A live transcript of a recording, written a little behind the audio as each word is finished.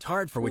worked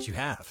hard for what you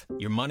have.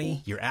 Your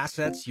money, your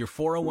assets, your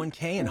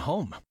 401k, and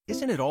home.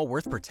 Isn't it all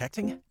worth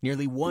protecting?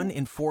 Nearly 1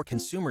 in 4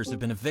 consumers have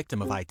been a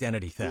victim of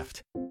identity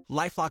theft.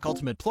 LifeLock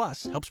Ultimate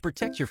Plus helps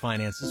protect your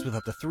finances with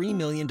up to $3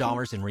 million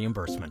in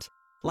reimbursement.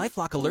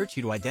 LifeLock alerts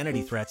you to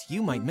identity threats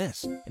you might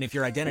miss. And if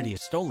your identity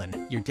is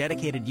stolen, your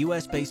dedicated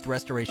U.S.-based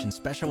restoration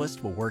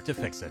specialist will work to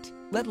fix it.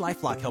 Let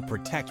LifeLock help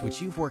protect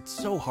what you've worked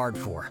so hard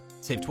for.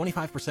 Save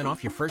 25%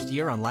 off your first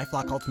year on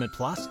LifeLock Ultimate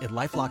Plus at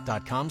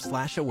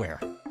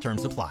LifeLock.com/aware.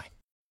 Terms apply.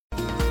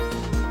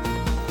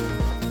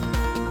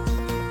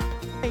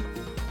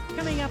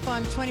 Coming up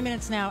on 20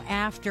 minutes now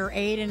after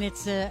 8, and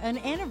it's an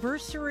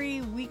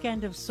anniversary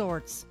weekend of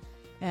sorts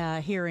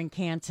here in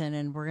Canton,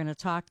 and we're going to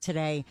talk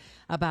today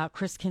about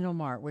Christkindl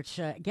Markt,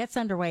 which gets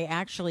underway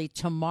actually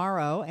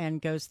tomorrow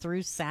and goes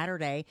through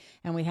Saturday.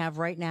 And we have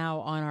right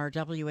now on our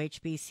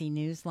WHBC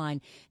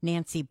Newsline,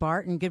 Nancy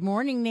Barton. Good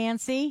morning,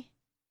 Nancy.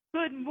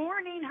 Good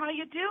morning. How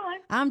you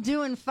doing? I'm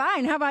doing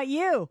fine. How about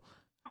you?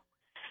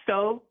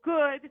 So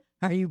good.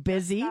 Are you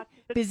busy?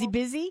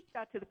 Busy?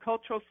 Got to the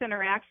Cultural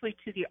Center, actually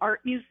to the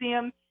Art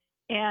Museum,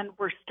 and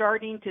we're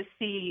starting to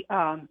see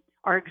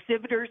our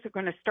exhibitors are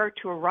going to start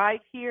to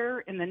arrive here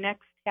in the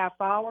next half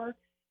hour.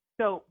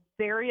 So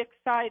very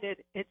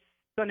excited. It's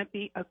going to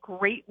be a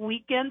great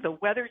weekend. The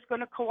weather's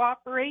going to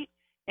cooperate,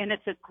 and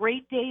it's a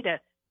great day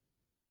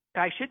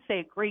a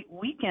great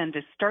weekend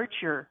to start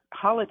your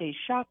holiday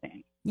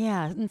shopping.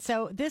 Yeah, and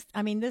so this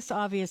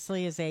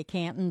obviously is a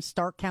Canton,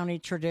 Stark County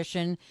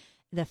tradition.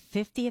 The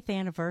 50th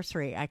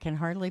anniversary. I can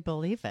hardly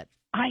believe it.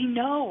 I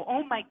know.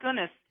 Oh, my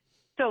goodness.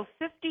 So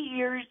 50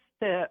 years,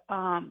 the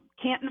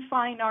Canton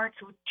Fine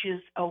Arts, which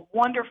is a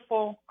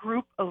wonderful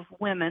group of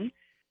women,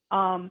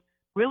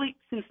 really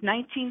since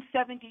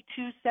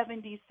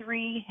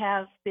 1972-73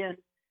 has been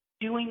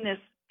doing this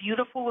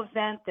beautiful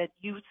event that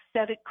you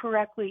said it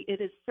correctly.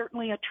 It is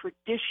certainly a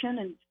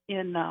tradition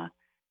in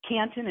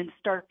Canton and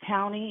Stark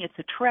County. It's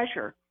a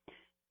treasure.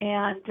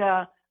 And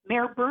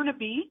Mayor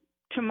Burnaby,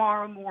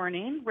 tomorrow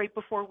morning, right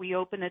before we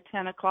open at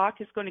 10 o'clock,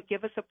 is going to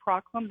give us a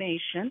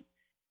proclamation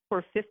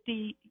for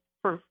 50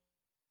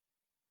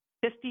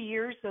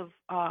 years of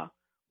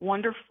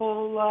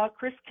wonderful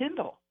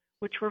Christkindl,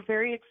 which we're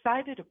very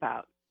excited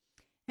about.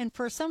 And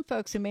for some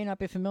folks who may not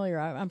be familiar,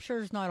 I'm sure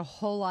there's not a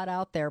whole lot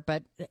out there,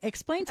 but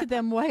explain to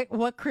them what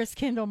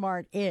Christkindl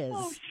Markt is.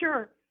 Oh,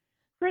 sure.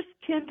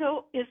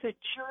 Christkindl is a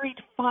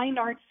juried fine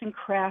arts and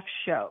crafts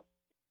show.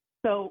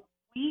 So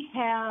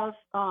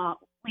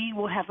we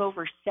will have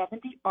over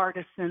 70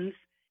 artisans,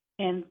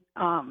 and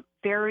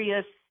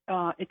various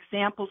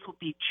examples will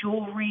be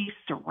jewelry,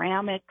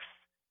 ceramics,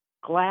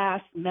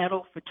 glass,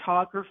 metal,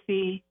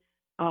 photography,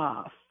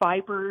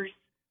 fibers,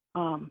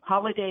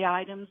 holiday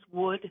items,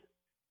 wood.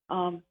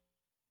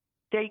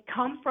 They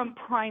come from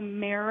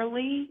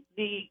primarily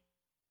the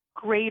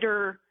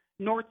greater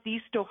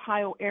Northeast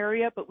Ohio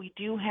area, but we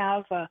do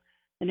have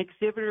an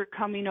exhibitor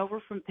coming over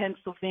from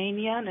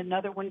Pennsylvania and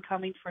another one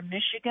coming from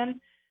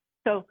Michigan.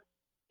 So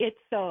it's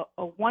a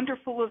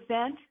wonderful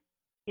event.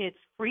 It's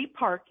free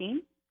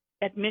parking.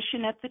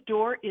 Admission at the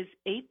door is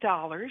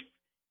 $8,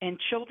 and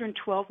children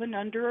 12 and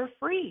under are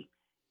free.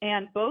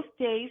 And both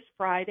days,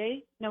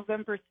 Friday,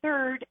 November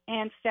 3rd,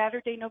 and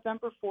Saturday,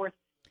 November 4th,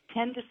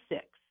 10 to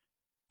 6.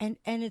 And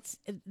it's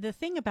the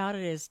thing about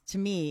it is, to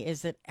me,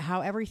 is that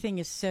how everything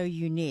is so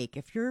unique.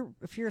 If you're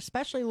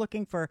especially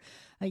looking for,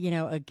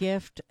 a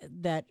gift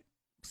that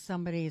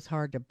somebody's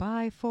hard to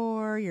buy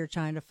for, you're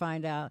trying to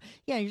find out,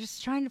 you're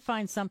just trying to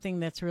find something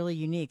that's really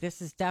unique.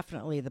 This is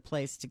definitely the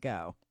place to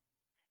go.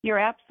 You're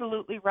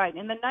absolutely right.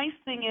 And the nice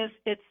thing is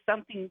it's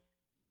something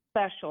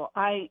special.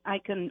 I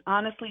can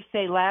honestly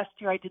say last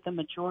year I did the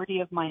majority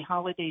of my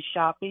holiday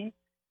shopping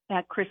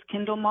at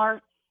Christkindl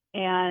Markt.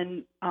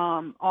 And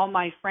all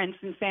my friends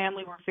and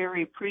family were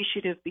very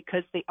appreciative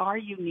because they are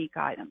unique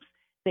items.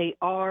 They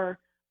are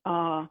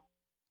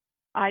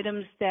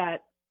items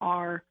that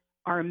are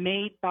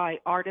made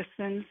by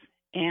artisans,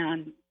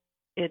 and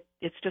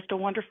it's just a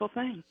wonderful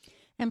thing.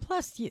 And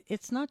plus,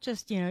 it's not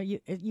just,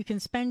 you can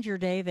spend your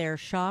day there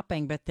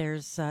shopping, but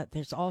there's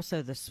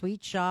also the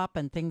sweet shop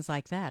and things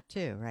like that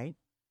too, right?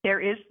 There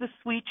is the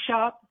sweet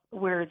shop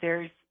where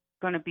there's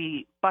going to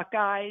be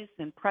Buckeyes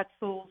and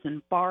pretzels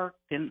and bark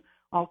and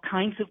all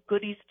kinds of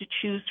goodies to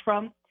choose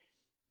from.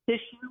 This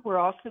year, we're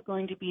also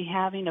going to be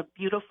having a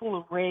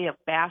beautiful array of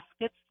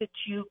baskets that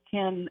you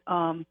can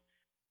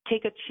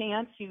take a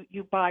chance.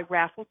 You buy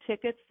raffle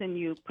tickets, and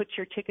you put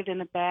your ticket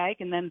in a bag,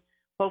 and then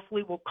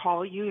hopefully we'll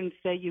call you and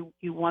say you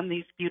won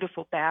these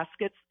beautiful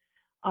baskets.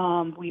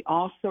 We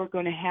also are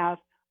going to have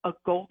a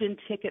golden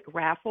ticket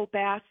raffle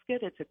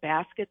basket. It's a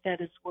basket that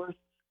is worth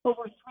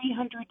over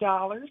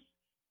 $300.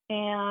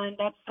 And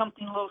that's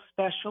something a little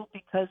special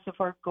because of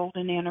our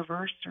golden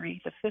anniversary,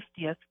 the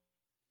 50th.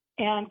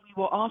 And we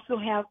will also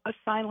have a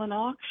silent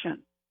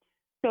auction.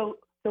 So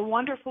the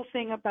wonderful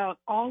thing about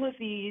all of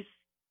these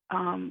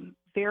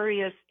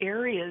various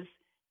areas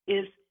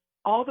is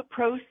all the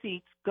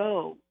proceeds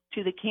go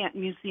to the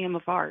Canton Museum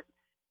of Art.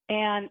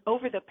 And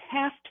over the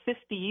past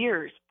 50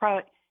 years,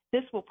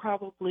 this will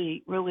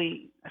probably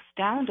really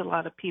astound a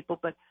lot of people,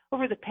 but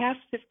over the past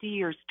 50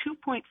 years,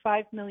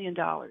 $2.5 million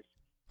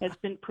has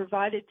been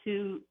provided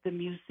to the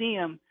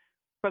museum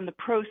from the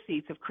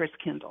proceeds of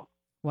Christkindl.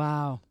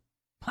 Wow.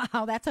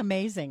 Wow, that's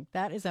amazing.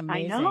 That is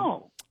amazing. I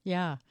know.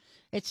 Yeah.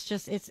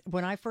 It's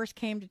when I first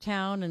came to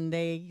town and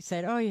they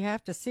said, "Oh, you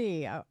have to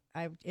see."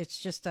 It's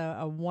just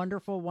a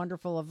wonderful,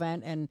 wonderful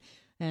event,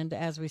 and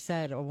as we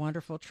said, a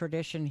wonderful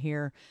tradition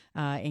here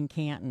in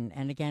Canton.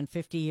 And again,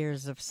 50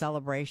 years of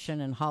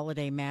celebration and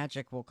holiday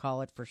magic, we'll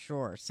call it for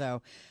sure.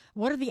 So,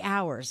 what are the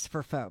hours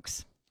for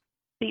folks?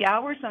 The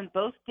hours on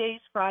both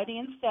days, Friday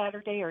and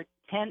Saturday, are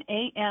 10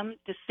 a.m.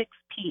 to 6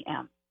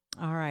 p.m.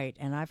 All right,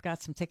 and I've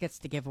got some tickets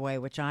to give away,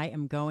 which I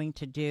am going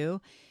to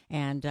do.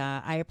 And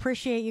I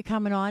appreciate you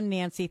coming on,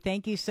 Nancy.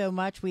 Thank you so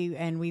much. We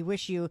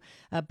wish you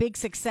a big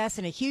success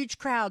and a huge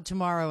crowd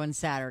tomorrow and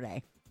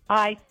Saturday.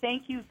 I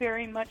thank you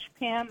very much,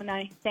 Pam, and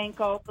I thank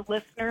all the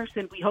listeners,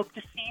 and we hope to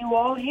see you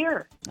all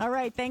here. All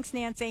right, thanks,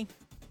 Nancy.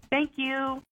 Thank you.